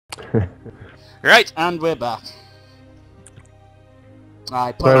Right, and we're back.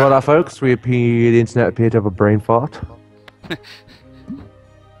 Sorry about that, folks. The internet appeared to have a brain fart.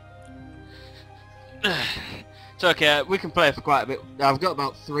 It's okay, we can play for quite a bit. I've got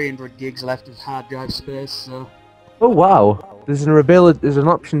about 300 gigs left of hard drive space, so... Oh wow! There's an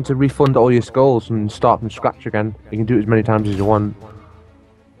option to refund all your skulls and start from scratch again. You can do it as many times as you want.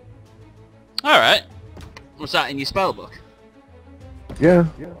 Alright. What's that in your spellbook? Yeah.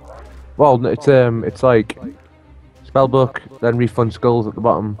 Well, it's like spellbook, then refund skulls at the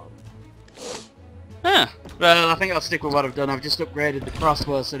bottom. Huh. Well, I think I'll stick with what I've done. I've just upgraded the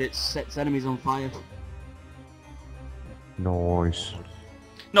crossbow so that it sets enemies on fire. Nice.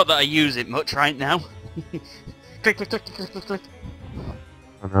 Not that I use it much right now. Click, click, click, click, click, click.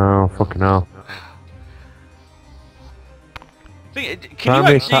 I know, fucking hell. Can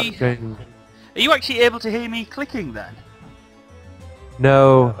you actually... Are you actually able to hear me clicking then?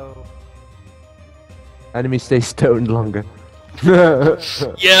 No. Enemies stay stoned longer.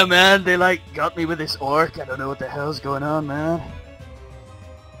 Yeah, man, they like got me with this orc. I don't know what the hell's going on, man.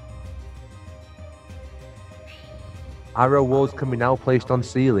 Arrow walls can be now placed on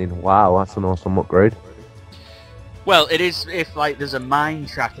ceiling. Wow, that's an awesome upgrade. Well, it is if like there's a mine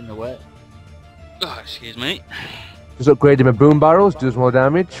track in the way. Oh, excuse me. Just upgrading my boom barrels, does more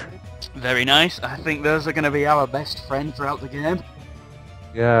damage. Very nice. I think those are going to be our best friend throughout the game.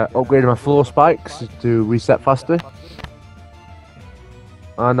 Yeah, upgrading my floor spikes to reset faster.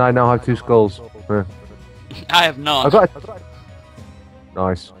 And I now have 2 skulls. Yeah. I have not. I got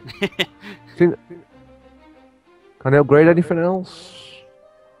Nice. Can I upgrade anything else?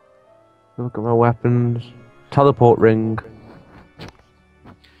 Look at my weapons. Teleport ring.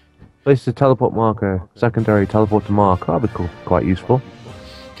 Place the teleport marker. Secondary teleport to mark. That'd be cool. Quite useful.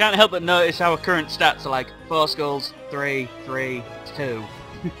 Can't help but notice our current stats are like 4 skulls, 3, 3, 2.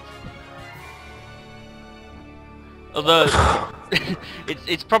 Although,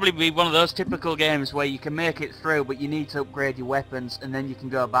 it's probably be one of those typical games where you can make it through, but you need to upgrade your weapons, and then you can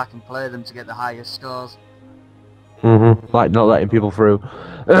go back and play them to get the highest scores. Like not letting people through.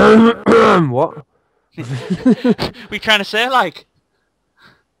 What? We trying to say like?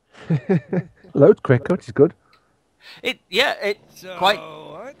 Loads quicker, which is good. It's so, quite...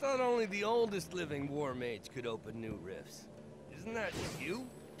 I thought only the oldest living war mage could open new rifts. Isn't that you?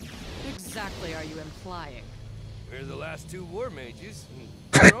 Exactly are you implying? We're the last 2 war mages.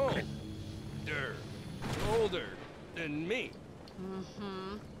 They're older than me.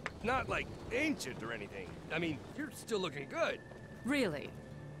 Not like ancient or anything. I mean, you're still looking good. Really?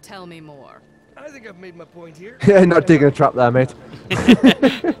 Tell me more. I think I've made my point here. Yeah, not digging a trap there, mate.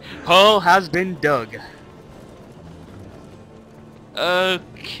 Hole has been dug.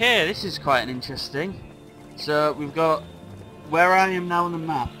 Okay, this is quite an interesting. So we've got where I am now on the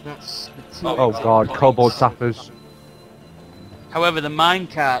map. That's the 2. Oh god, kobold sappers. However, the mine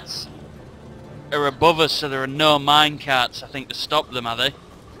carts are above us, so there are no mine carts, I think, to stop them, are they?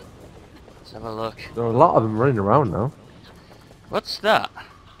 Let's have a look. There are a lot of them running around now. What's that?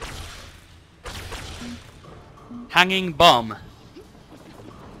 Hanging bomb.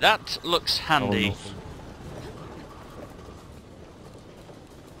 That looks handy.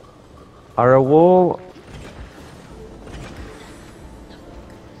 Arrow wall.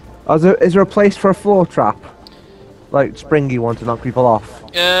 Oh, is there a place for a floor trap? Like springy one to knock people off?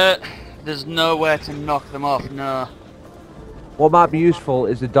 There's nowhere to knock them off, no. What might be useful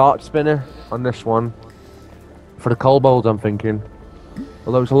is the dart spinner on this one. For the kobolds, I'm thinking.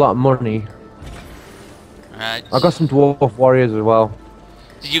 Although it's a lot of money. Right. I got some dwarf warriors as well.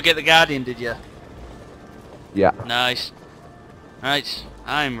 Did you get the guardian, did you? Yeah. Nice. Right,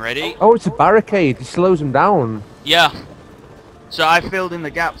 I'm ready. Oh, it's a barricade. It slows them down. Yeah. So I filled in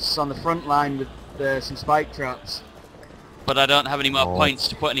the gaps on the front line with some spike traps. But I don't have any more points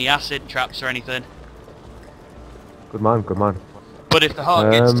to put any acid traps or anything. Good man, good man. But if the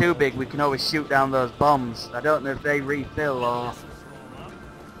hawk gets too big, we can always shoot down those bombs. I don't know if they refill or...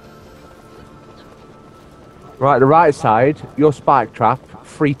 Right, the right side, your spike trap,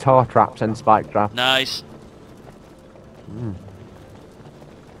 3 tar traps and spike trap. Nice.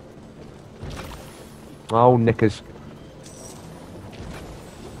 Oh, knickers.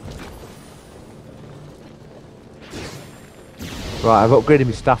 Right, I've upgraded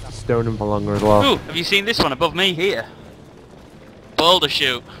my staff to stone and longer as well. Ooh, have you seen this one above me here? Boulder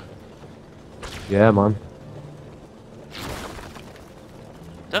shoot. Yeah, man.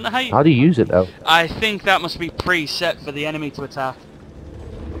 Don't know how you... How do you use it, though? I think that must be preset for the enemy to attack.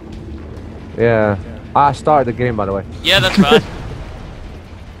 Yeah. I started the game, by the way. Yeah, that's fine.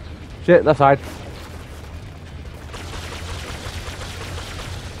 Shit, that side.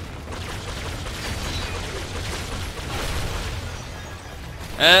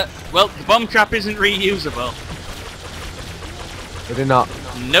 Well, the bomb trap isn't reusable. Did it not?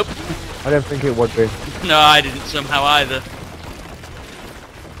 Nope. I didn't think it would be. No, I didn't somehow either.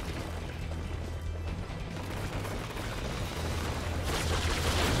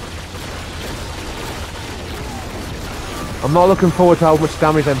 I'm not looking forward to how much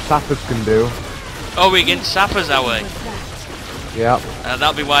damage them sappers can do. Oh, we're against sappers, are we? Yep.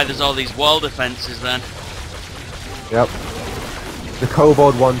 That'll be why there's all these wall defences then. Yep. The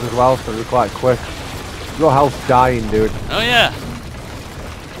kobold ones as well, so they're quite quick. Your health's dying, dude. Oh yeah.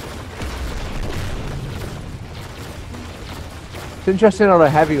 It's interesting how the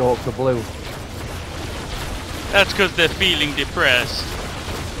heavy orcs are blue. That's because they're feeling depressed.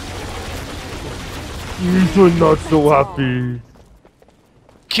 You're not so happy.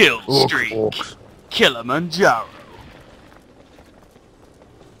 Kill Orc, streak. orcs. Kilimanjaro.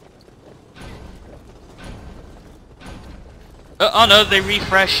 Oh no, they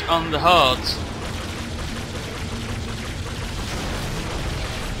refresh on the hordes.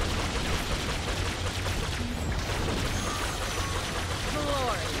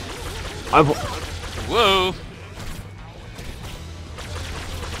 Whoa.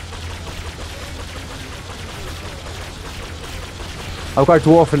 I've got a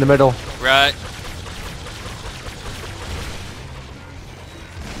dwarf in the middle. Right.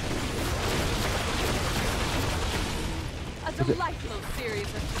 A delightful series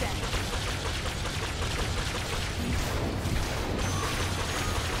of deaths.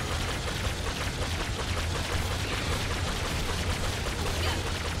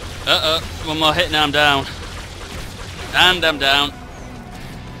 Uh-oh. One more hit and I'm down. And I'm down.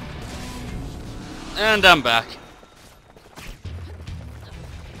 And I'm back.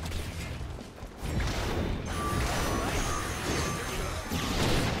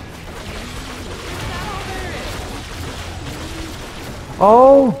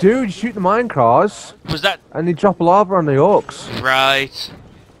 Oh, dude, you shoot the minecars, Was that... and they drop lava on the orcs. Right.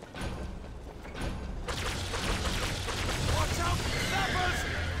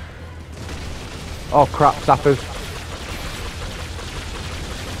 Oh crap, sappers.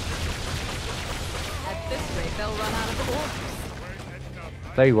 At this rate, they'll run out of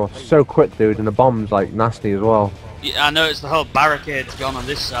orcs. They were so quick, dude, and the bomb's like nasty as well. Yeah, I noticed the whole barricade's gone on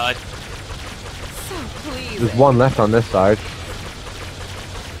this side. So pleasing. There's one left on this side.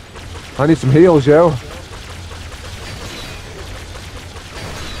 I need some heals, yo.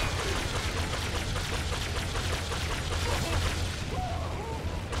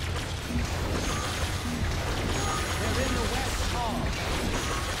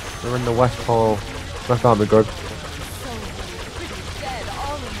 They're in the west hall. That can't be good. So pretty dead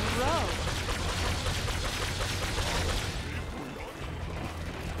all in a row.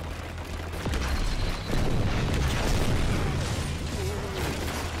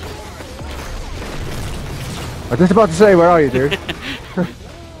 I was just about to say, where are you, dude?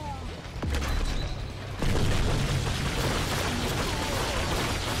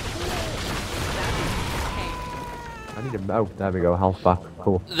 I need a... Oh, there we go, health back.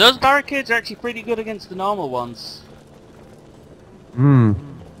 Cool. Those barricades are actually pretty good against the normal ones. Hmm.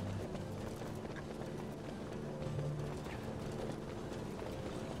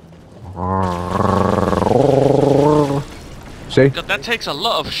 See? God, that takes a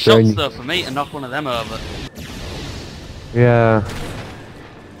lot of shots though for me to knock one of them over. Yeah.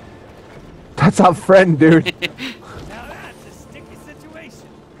 That's our friend, dude. Now that's a sticky situation.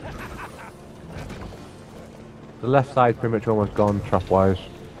 The left side's pretty much almost gone, trap-wise.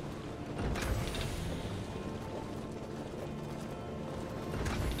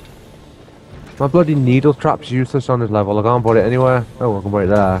 My bloody needle trap's useless on this level. I can't put it anywhere. Oh, I can put it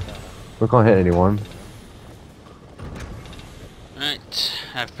there. We can't hit anyone. Right,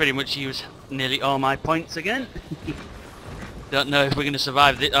 I've pretty much used nearly all my points again. Don't know if we're going to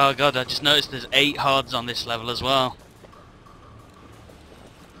survive this. Oh god, I just noticed there's 8 hordes on this level as well.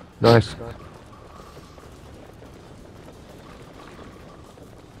 Nice.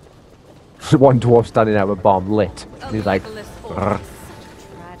 One dwarf standing out with a bomb lit. And he's like, "Grr."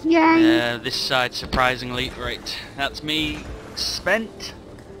 Yeah, this side surprisingly. Right, that's me spent.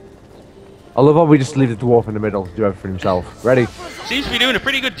 I love how we just leave the dwarf in the middle to do everything himself. Ready? Seems to be doing a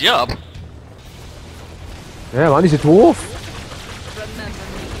pretty good job. Yeah, man, he's a dwarf. Remember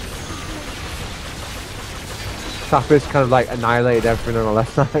me. Sappers kind of like annihilated everything on the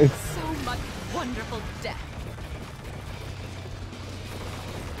left side. So much wonderful death.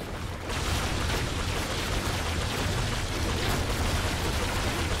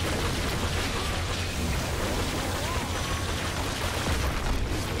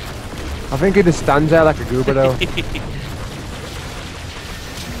 I think he just stands there like a goober though.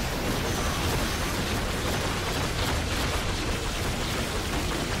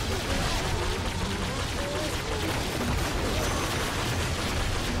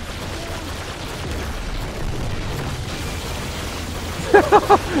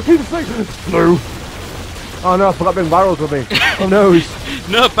 He's like, blue. Oh no, I forgot to bring barrels with me. Oh no.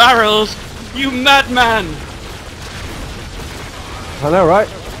 No barrels! You madman! I know, right?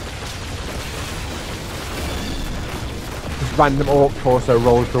 This random orc torso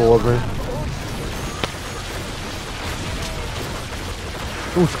rolls towards me.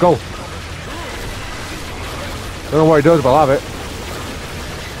 Ooh, skull. Don't know what he does, but I'll have it.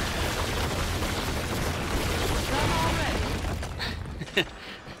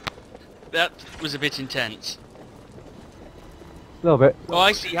 That was a bit intense. A little bit. Oh,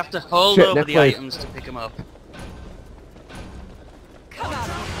 I see. You have to hold Shit, over next the place. items to pick them up. Come out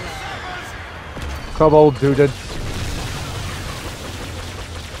of Kobold dudes.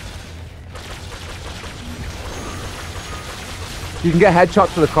 You can get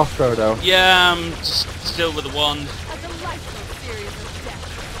headshots with a crossbow though. Yeah, I'm just still with the wand. a delightful series of death.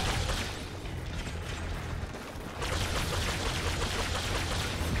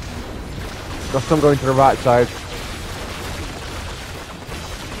 Got some going to the right side.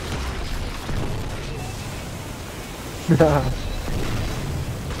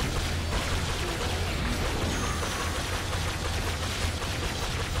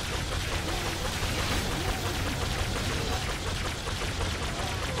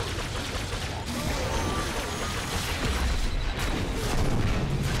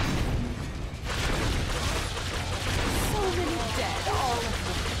 So many dead, all of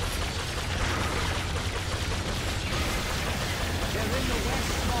them.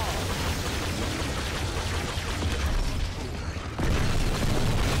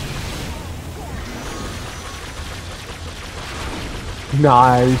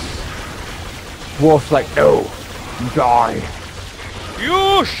 Nice. Dwarf's like, no, you die.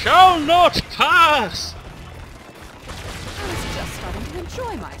 You shall not pass! I was just starting to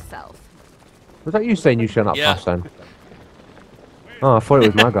enjoy myself. Was that you saying you shall not Yeah. pass then? Oh, I thought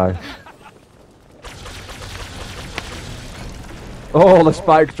it was my guy. Oh, the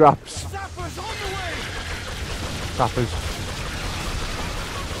spike traps. Sappers on the way! Trappers.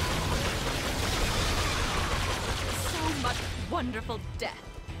 So much wonderful death.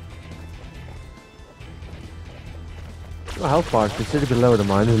 Your health bar is considerably lower than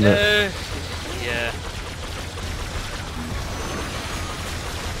mine, isn't it? Yeah.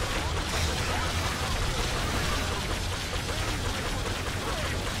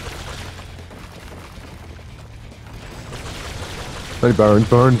 They burn,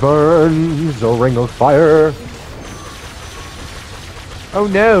 burn, burns, a ring of fire. Oh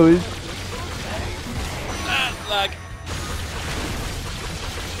no! Lag.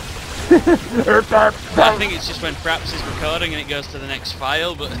 I think it's just when Fraps is recording and it goes to the next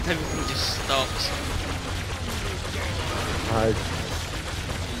file, but everything just stops. Right.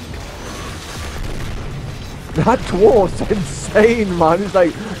 That dwarf's insane, man. He's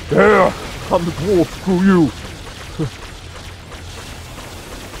like, yeah, I'm the dwarf, screw you.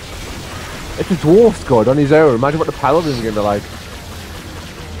 If the dwarf's good on his own, imagine what the paladin's gonna be like.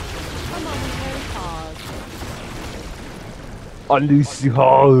 Come on, very hard. Unleash the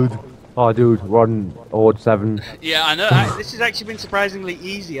horde. Oh, dude, we're on Horde 7. Yeah, I know. This has actually been surprisingly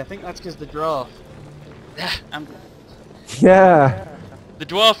easy. I think that's because the dwarf. Yeah. The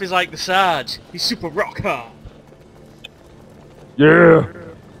dwarf is like the Sarge. He's super rock hard. Yeah.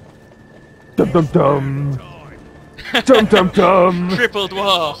 Dum dum dum. Dum dum dum. Triple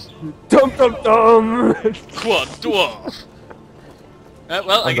dwarf. Dum dum dum. Quad dwarf.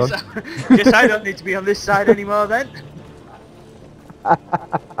 Well, I Hang guess I don't need to be on this side anymore then.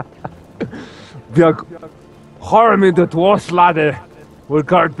 We are harming the dwarf's ladder. We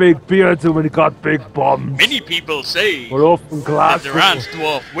got big beards and we got big bombs. Many people say We're often that glass. there aren't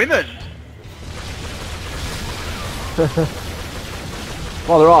dwarf women.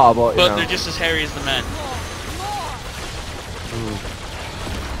 Well, there are, but you But know. they're just as hairy as the men.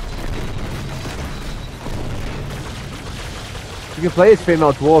 You can play as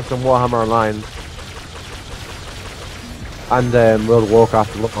female dwarfs in Warhammer Online. And World of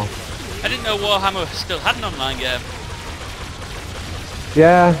Warcraft as well. I didn't know Warhammer still had an online game.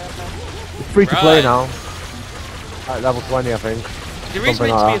 Yeah. It's free to play Right. now. At level 20, I think. There is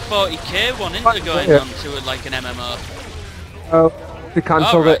Something meant to be like a 40k one, isn't there, going Yeah. on to like an MMO? Oh, they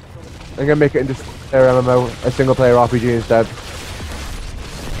cancelled Alright. it. I'm gonna make it into their MMO, a single player RPG instead.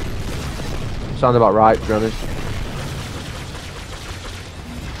 Sounds about right, to be honest.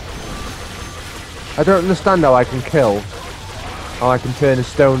 I don't understand how I can kill. How I can turn a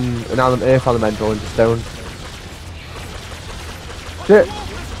stone, an earth elemental into stone. Shit!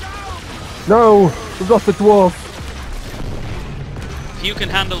 No! We've lost the dwarf! If you can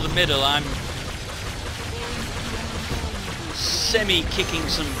handle the middle, I'm semi-kicking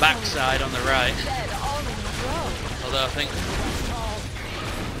some backside on the right. Dead all in a row. Although I think...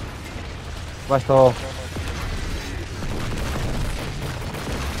 West Hall.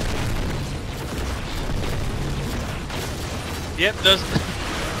 Yep, there's...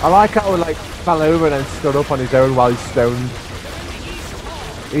 I like how he like fell over and then stood up on his own while he's stoned.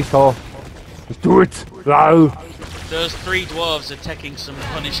 East Hall. Just do it! No! Those 3 dwarves are taking some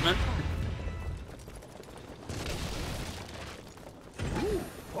punishment.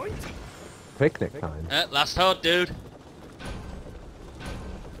 Picnic time. Last horde, dude.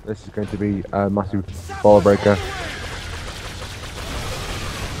 This is going to be a massive ball breaker.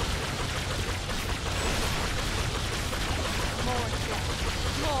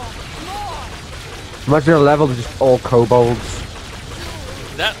 Imagine a level of just all kobolds.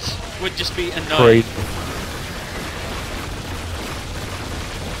 That would just be annoying. Great.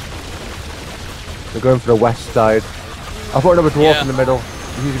 They're going for the west side. I've got another dwarf in the middle.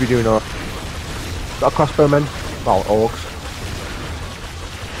 He needs to be doing all. Got a crossbowman. Well, orcs.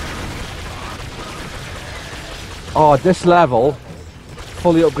 Oh, this level,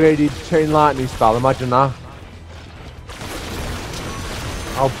 fully upgraded chain lightning spell. Imagine that.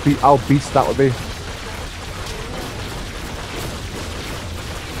 How beast that would be.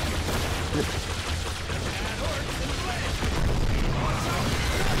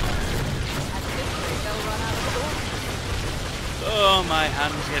 Oh, my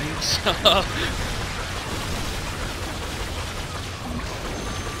hand's getting sore.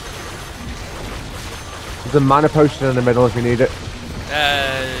 There's a mana potion in the middle if you need it.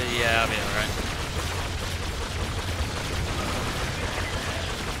 Yeah, I'll be alright.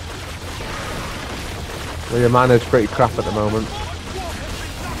 Well, your mana's pretty crap at the moment.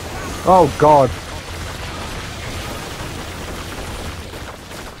 Oh god.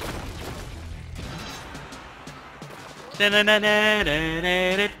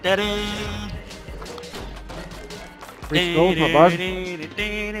 Three skulls, not bad.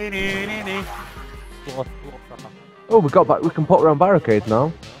 Oh, we got back. We can put around barricades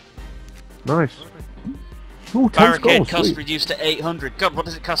now. Nice. Ooh, 10 Barricade skulls, cost sweet. reduced to 800. God, what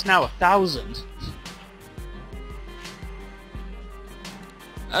does it cost now? 1,000?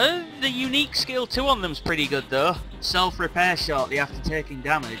 The unique skill 2 on them's pretty good though. Self-repair shortly after taking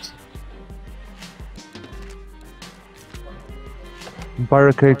damage.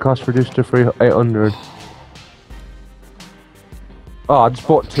 Barricade cost reduced to 800. Oh, I just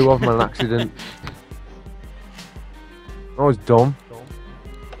bought 2 of them on accident. That was dumb.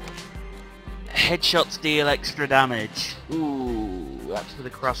 Headshots deal extra damage. Ooh, that's for the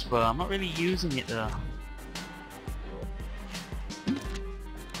crossbow. I'm not really using it though.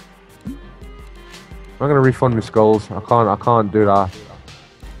 I'm gonna refund my skulls. I can't do that.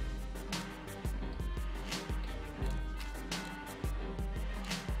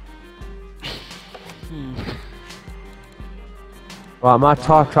 Right, my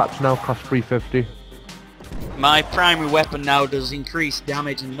tar traps now cost 350. My primary weapon now does increase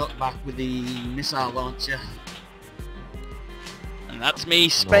damage and knockback with the missile launcher. And that's me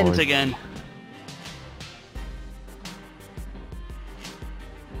spent Nice. again.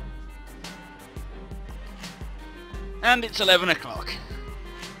 And it's 11 o'clock.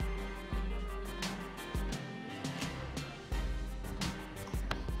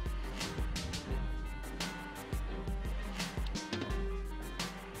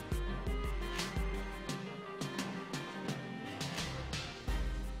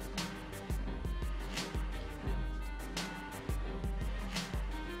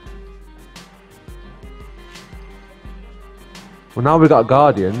 Well, now we got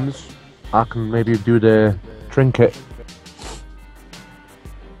guardians. I can maybe do the trinket.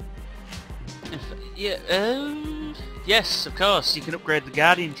 Yes, of course, you can upgrade the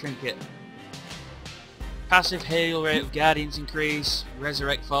Guardian trinket. Passive heal rate of Guardians increase,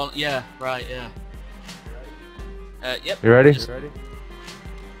 resurrect fall, yeah, right, yeah. Yep. You ready?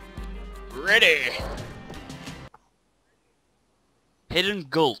 Ready! Hidden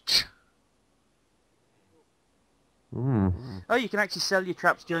Gulch. Oh, you can actually sell your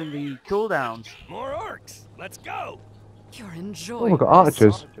traps during the cooldowns. More orcs. Let's go. You're Oh, enjoying we got this.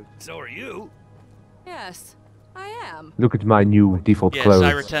 archers. So are you. Yes, I am. Look at my new default Yes, clothes.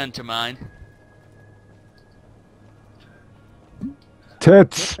 I returned to mine.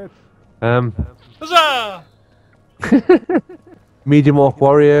 Tits! Huzzah! Medium Orc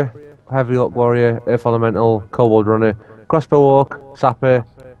Warrior, Heavy Orc Warrior, Earth Elemental, Kobold Runner, Crossbow Orc, Sapper,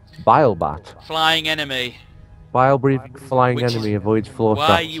 Bile Bat. Flying enemy. Bile breathing flying Which is enemy avoids floor Why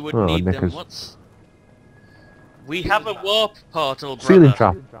traps. you would Oh, need knickers. them, what's... We have a warp portal, brother. Ceiling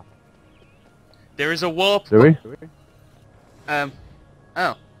trap. There is a warp... Do we?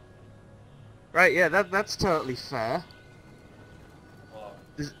 Oh. Right, yeah, that's totally fair.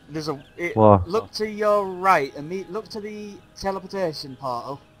 There's a... What? Look to your right, and look to the teleportation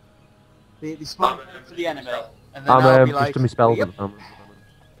portal. The spawn for the enemy. And then I'll I'm be like... just doing my spells yep. at the moment.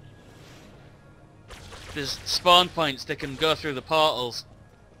 There's spawn points that can go through the portals.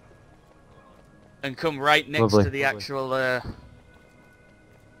 And come right next Lovely. to the actual,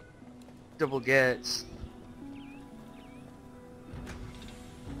 double gates.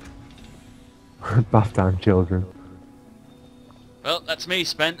 Bath down children. Well, that's me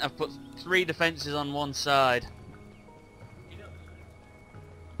spent. I've put 3 defences on one side.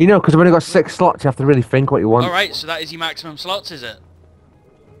 You know, because I've only got 6 slots, you have to really think what you want. Alright, so that is your maximum slots, is it?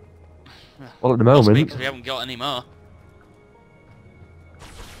 Well, at the Must be, moment. because we haven't got any more.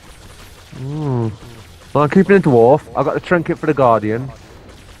 Well, I'm keeping it dwarf. I've got the trinket for the guardian.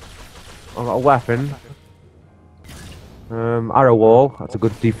 I've got a weapon. Arrow wall. That's a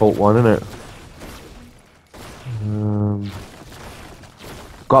good default one, isn't it?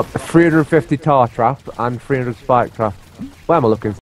 Got 350 tar trap and 300 spike trap. Where am I looking?